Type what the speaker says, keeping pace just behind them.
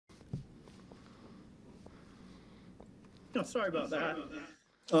No, sorry about that.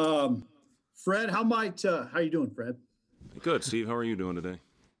 Fred, how you doing, Fred? Good, Steve. How are you doing today?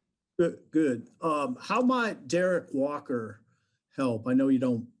 Good, good. How might Derek Walker help? I know you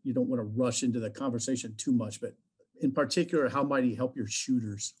don't want to rush into the conversation too much, but in particular, how might he help your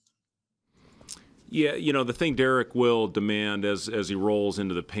shooters? Yeah, the thing Derek will demand as he rolls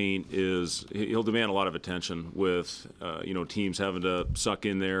into the paint is he'll demand a lot of attention with teams having to suck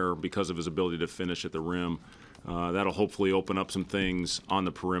in there because of his ability to finish at the rim. That'll hopefully open up some things on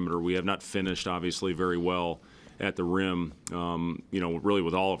the perimeter. We have not finished obviously very well at the rim, really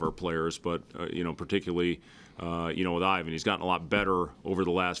with all of our players, but particularly with Ivan. He's gotten a lot better over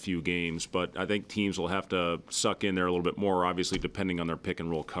the last few games, but I think teams will have to suck in there a little bit more, obviously depending on their pick and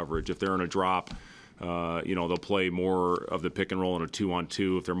roll coverage. If they're in a drop, they'll play more of the pick and roll in a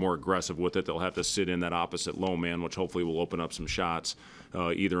 2-on-2. If they're more aggressive with it, they'll have to sit in that opposite low man, which hopefully will open up some shots,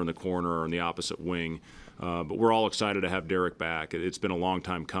 either in the corner or in the opposite wing. But we're all excited to have Derek back. It's been a long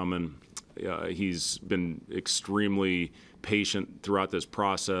time coming. He's been extremely patient throughout this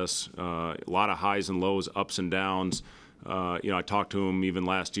process. A lot of highs and lows, ups and downs. I talked to him even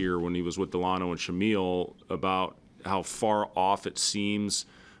last year when he was with Delano and Shamil about how far off it seems,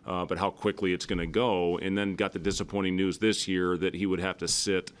 but how quickly it's going to go. And then got the disappointing news this year that he would have to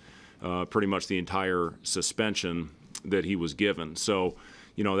sit pretty much the entire suspension that he was given. So,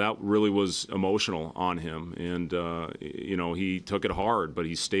 that really was emotional on him. And, he took it hard, but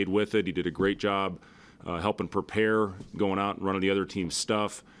he stayed with it. He did a great job helping prepare, going out and running the other team's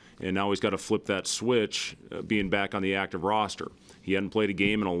stuff. And now he's got to flip that switch, being back on the active roster. He hadn't played a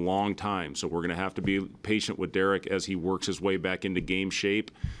game in a long time, so we're going to have to be patient with Derek as he works his way back into game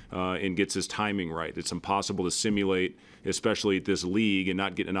shape and gets his timing right. It's impossible to simulate, especially at this league, and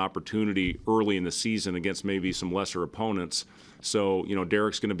not get an opportunity early in the season against maybe some lesser opponents. So,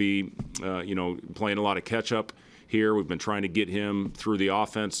 Derek's going to be, playing a lot of catch-up here. We've been trying to get him through the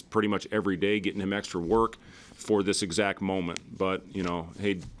offense pretty much every day, getting him extra work for this exact moment. But,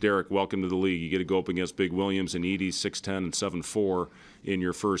 hey, Derek, welcome to the league. You get to go up against Big Williams and Edie, 6'10" and 7'4" in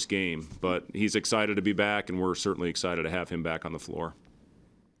your first game. But he's excited to be back, and we're certainly excited to have him back on the floor.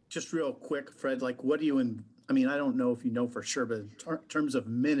 Just real quick, Fred, what do you I don't know if you know for sure, but in terms of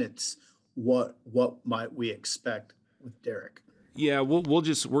minutes, what might we expect with Derek? Yeah, we're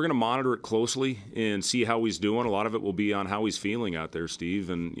going to monitor it closely and see how he's doing. A lot of it will be on how he's feeling out there, Steve.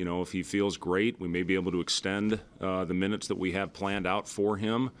 And, if he feels great, we may be able to extend the minutes that we have planned out for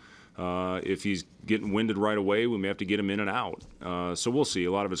him. If he's getting winded right away, we may have to get him in and out. So we'll see.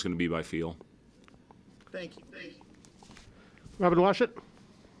 A lot of it's going to be by feel. Thank you. Robin Washut.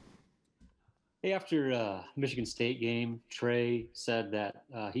 Hey, after Michigan State game, Trey said that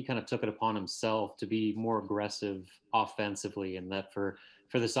he kind of took it upon himself to be more aggressive offensively, and that for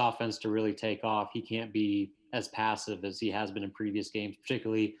this offense to really take off, he can't be as passive as he has been in previous games,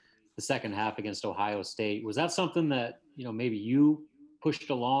 particularly the second half against Ohio State. Was that something that, maybe you pushed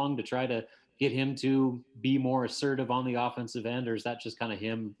along to try to get him to be more assertive on the offensive end, or is that just kind of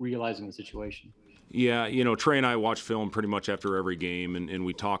him realizing the situation? Yeah, Trey and I watch film pretty much after every game, and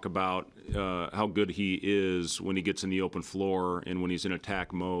we talk about how good he is when he gets in the open floor and when he's in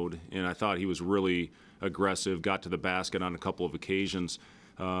attack mode. And I thought he was really aggressive, got to the basket on a couple of occasions.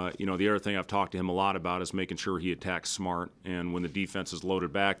 The other thing I've talked to him a lot about is making sure he attacks smart. And when the defense is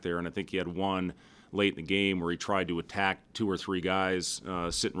loaded back there, and I think he had one late in the game where he tried to attack two or three guys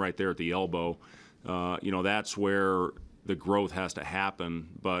sitting right there at the elbow, that's where the growth has to happen.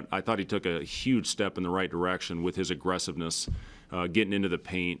 But I thought he took a huge step in the right direction with his aggressiveness, getting into the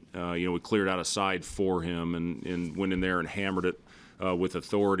paint. We cleared out a side for him and went in there and hammered it with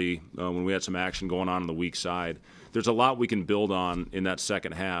authority when we had some action going on the weak side. There's a lot we can build on in that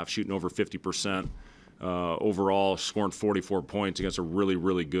second half, shooting over 50% overall, scoring 44 points against a really,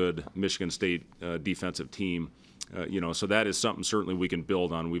 really good Michigan State defensive team. So that is something certainly we can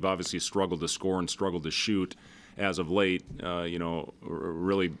build on. We've obviously struggled to score and struggled to shoot as of late,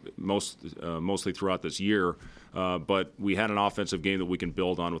 really mostly throughout this year. But we had an offensive game that we can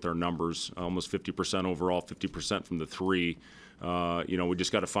build on with our numbers, almost 50% overall, 50% from the three. We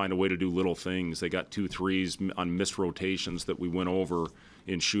just got to find a way to do little things. They got 2 threes on missed rotations that we went over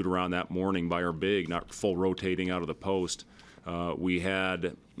in shoot around that morning by our big, not full rotating out of the post. We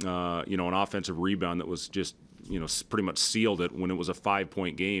had, an offensive rebound that was just, pretty much sealed it when it was a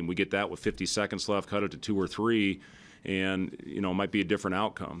 5-point game. We get that with 50 seconds left, cut it to 2 or 3, and, it might be a different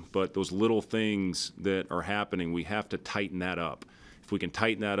outcome. But those little things that are happening, we have to tighten that up. If we can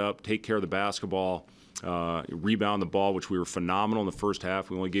tighten that up, take care of the basketball, rebound the ball, which we were phenomenal in the first half.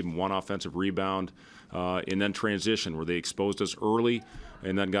 We only gave them one offensive rebound. And then transition, where they exposed us early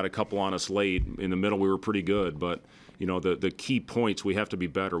and then got a couple on us late. In the middle, we were pretty good. But, the key points, we have to be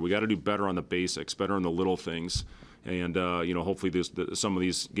better. We got to do better on the basics, better on the little things. And, hopefully some of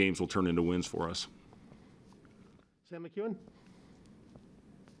these games will turn into wins for us. Sam McEwen?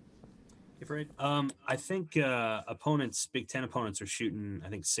 Hey, Fred. I think Big Ten opponents are shooting, I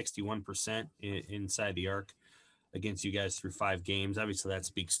think, 61% inside the arc against you guys through 5 games. Obviously, that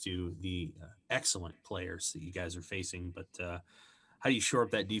speaks to the excellent players that you guys are facing. But how do you shore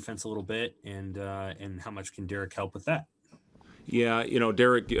up that defense a little bit, and how much can Derek help with that? Yeah,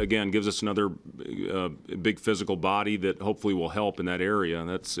 Derek, again, gives us another big physical body that hopefully will help in that area.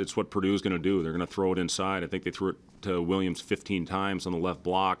 It's what Purdue's going to do. They're going to throw it inside. I think they threw it to Williams 15 times on the left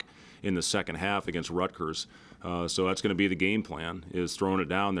block in the second half against Rutgers. So that's going to be the game plan, is throwing it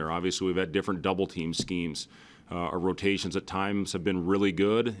down there. Obviously, we've had different double team schemes. Our rotations at times have been really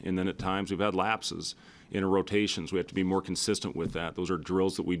good, and then at times we've had lapses in our rotations. We have to be more consistent with that. Those are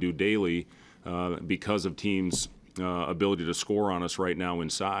drills that we do daily because of teams' ability to score on us right now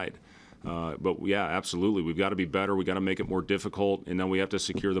inside. But yeah, absolutely, we've got to be better. We've got to make it more difficult, and then we have to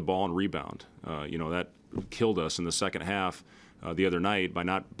secure the ball and rebound. That killed us in the second half the other night by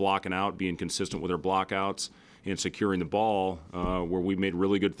not blocking out, being consistent with our blockouts, and securing the ball, where we made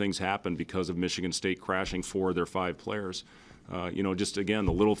really good things happen because of Michigan State crashing 4 of their 5 players. Just again,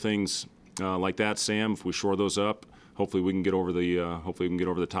 the little things like that, Sam. If we shore those up, hopefully we can get over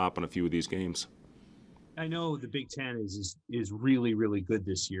the top on a few of these games. I know the Big Ten is really, really good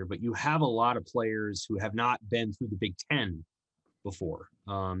this year, but you have a lot of players who have not been through the Big Ten before.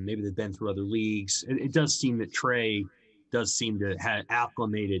 Maybe they've been through other leagues. It does seem that Trey does seem to have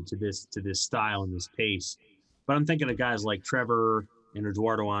acclimated to this style and this pace. But I'm thinking of guys like Trevor and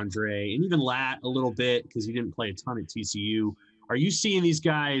Eduardo Andre, and even Lat a little bit because he didn't play a ton at TCU. Are you seeing these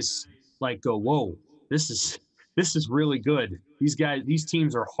guys go, whoa, this is really good? These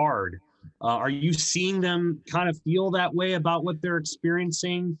teams are hard. Are you seeing them kind of feel that way about what they're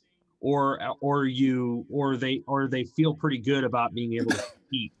experiencing, or they feel pretty good about being able to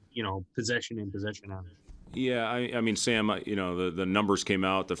compete, possession in, possession out? Yeah, I mean, Sam, the numbers came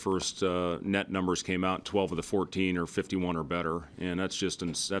out, the first net numbers came out, 12 of the 14 are 51 or better, and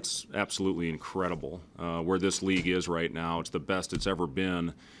that's absolutely incredible where this league is right now. It's the best it's ever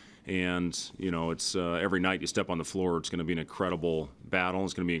been, and it's every night you step on the floor, it's going to be an incredible battle.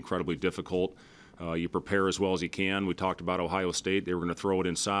 It's going to be incredibly difficult. You prepare as well as you can. We talked about Ohio State. They were going to throw it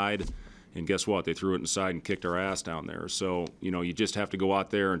inside. And guess what? They threw it inside and kicked our ass down there. So, you just have to go out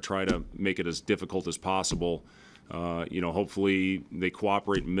there and try to make it as difficult as possible. Hopefully they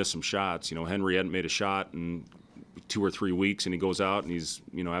cooperate and miss some shots. Henry hadn't made a shot in 2 or 3 weeks, and he goes out and he's,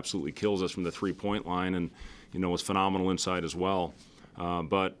 absolutely kills us from the 3-point line and, was phenomenal inside as well.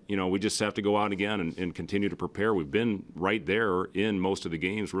 But we just have to go out again and continue to prepare. We've been right there in most of the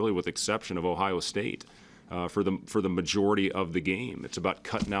games, really with the exception of Ohio State. For the majority of the game. It's about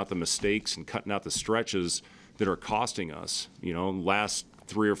cutting out the mistakes and cutting out the stretches that are costing us. Last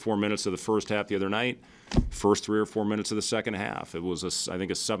 3 or 4 minutes of the first half the other night, first 3 or 4 minutes of the second half. It was, I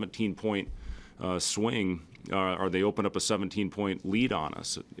think, a 17-point swing, or they opened up a 17-point lead on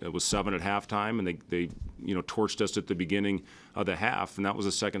us. It was 7 at halftime, and they torched us at the beginning of the half, and that was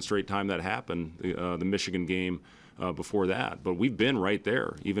the second straight time that happened, the Michigan game before that. But we've been right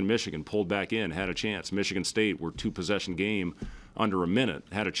there. Even Michigan pulled back in, had a chance. Michigan State, we're 2-possession game under a minute,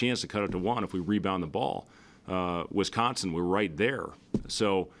 had a chance to cut it to 1 if we rebound the ball. Wisconsin, we're right there.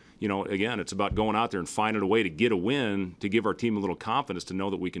 So, again, it's about going out there and finding a way to get a win, to give our team a little confidence to know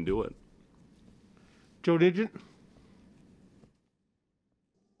that we can do it. Joe Nugent?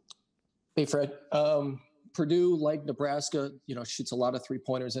 Hey, Fred. Purdue, like Nebraska, shoots a lot of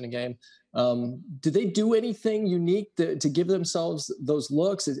 3-pointers in a game. Do they do anything unique to give themselves those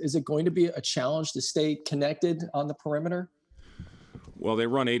looks? Is it going to be a challenge to stay connected on the perimeter? Well, they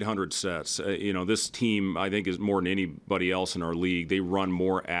run 800 sets. This team, I think, is more than anybody else in our league. They run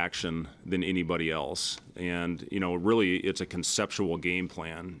more action than anybody else. And, really, it's a conceptual game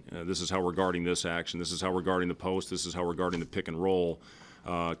plan. This is how we're guarding this action. This is how we're guarding the post. This is how we're guarding the pick and roll.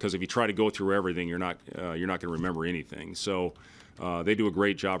 Because if you try to go through everything, you're not going to remember anything. So they do a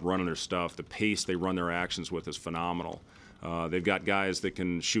great job running their stuff. The pace they run their actions with is phenomenal. They've got guys that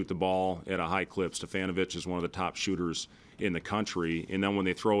can shoot the ball at a high clip. Stefanovic is one of the top shooters in the country. And then when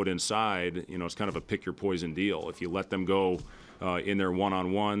they throw it inside, it's kind of a pick your poison deal. If you let them go in their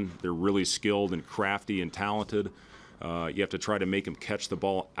one-on-one, they're really skilled and crafty and talented. You have to try to make them catch the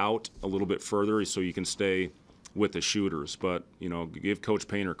ball out a little bit further so you can stay with the shooters. But, give Coach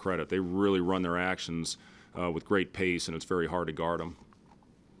Painter credit. They really run their actions with great pace, and it's very hard to guard them.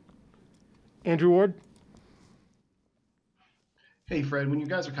 Andrew Ward. Hey, Fred, when you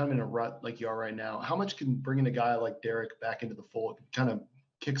guys are kind of in a rut like you are right now, how much can bringing a guy like Derek back into the fold kind of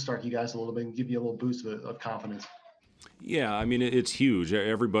kickstart you guys a little bit and give you a little boost of confidence? Yeah, I mean, it's huge.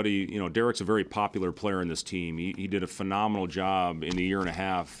 Everybody, Derek's a very popular player in this team. He did a phenomenal job in the year and a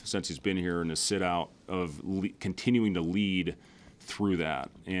half since he's been here in the sit-out of continuing to lead through that.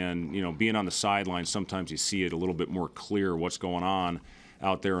 And, being on the sideline, sometimes you see it a little bit more clear what's going on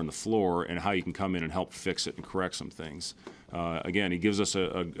out there on the floor and how you can come in and help fix it and correct some things. Again, he gives us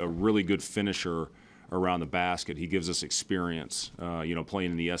a really good finisher around the basket. He gives us experience,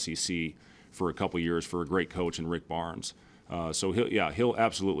 playing in the SEC for a couple years for a great coach in Rick Barnes. So he'll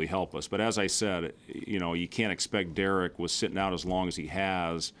absolutely help us. But as I said, you can't expect Derek, with sitting out as long as he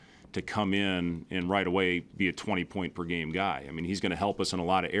has, to come in and right away be a 20-point per game guy. I mean, he's going to help us in a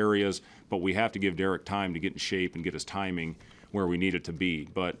lot of areas, but we have to give Derek time to get in shape and get his timing where we need it to be.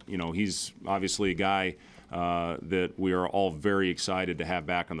 But, he's obviously a guy that we are all very excited to have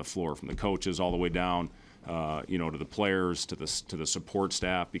back on the floor, from the coaches all the way down, to the players, to the support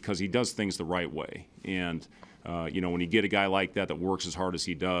staff, because he does things the right way. And, when you get a guy like that works as hard as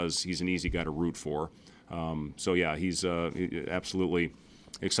he does, he's an easy guy to root for. He's absolutely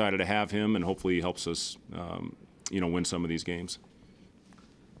excited to have him, and hopefully he helps us, win some of these games.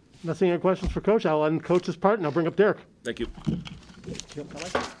 Nothing, any questions for Coach? I'll end Coach's part, and I'll bring up Derek. Thank you.